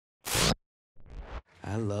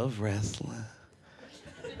I love wrestling.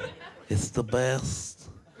 It's the best.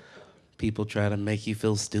 People try to make you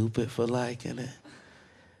feel stupid for liking it.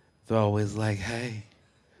 They're always like, hey,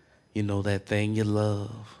 you know that thing you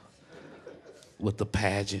love with the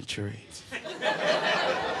pageantry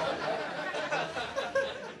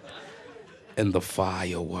and the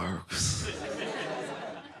fireworks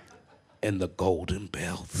and the golden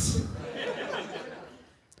belts.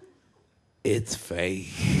 It's fake.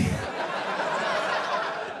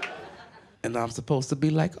 And I'm supposed to be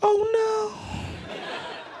like, oh no,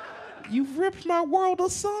 you've ripped my world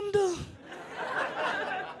asunder.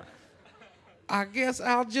 I guess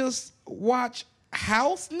I'll just watch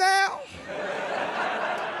House now.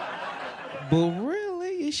 But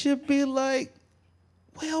really, it should be like,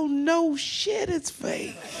 well, no shit, it's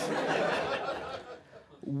fake.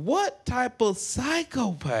 What type of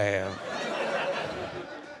psychopath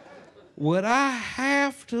would I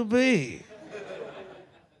have to be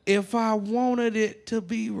if I wanted it to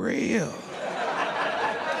be real?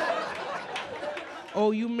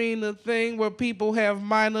 Oh, you mean the thing where people have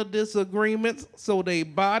minor disagreements so they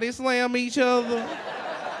body slam each other?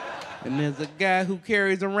 And there's a guy who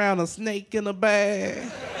carries around a snake in a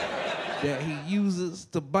bag that he uses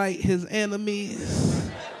to bite his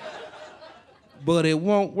enemies. But it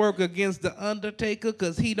won't work against the Undertaker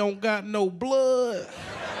because he don't got no blood.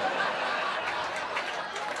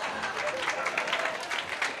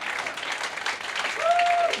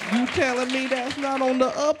 You telling me that's not on the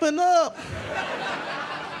up and up?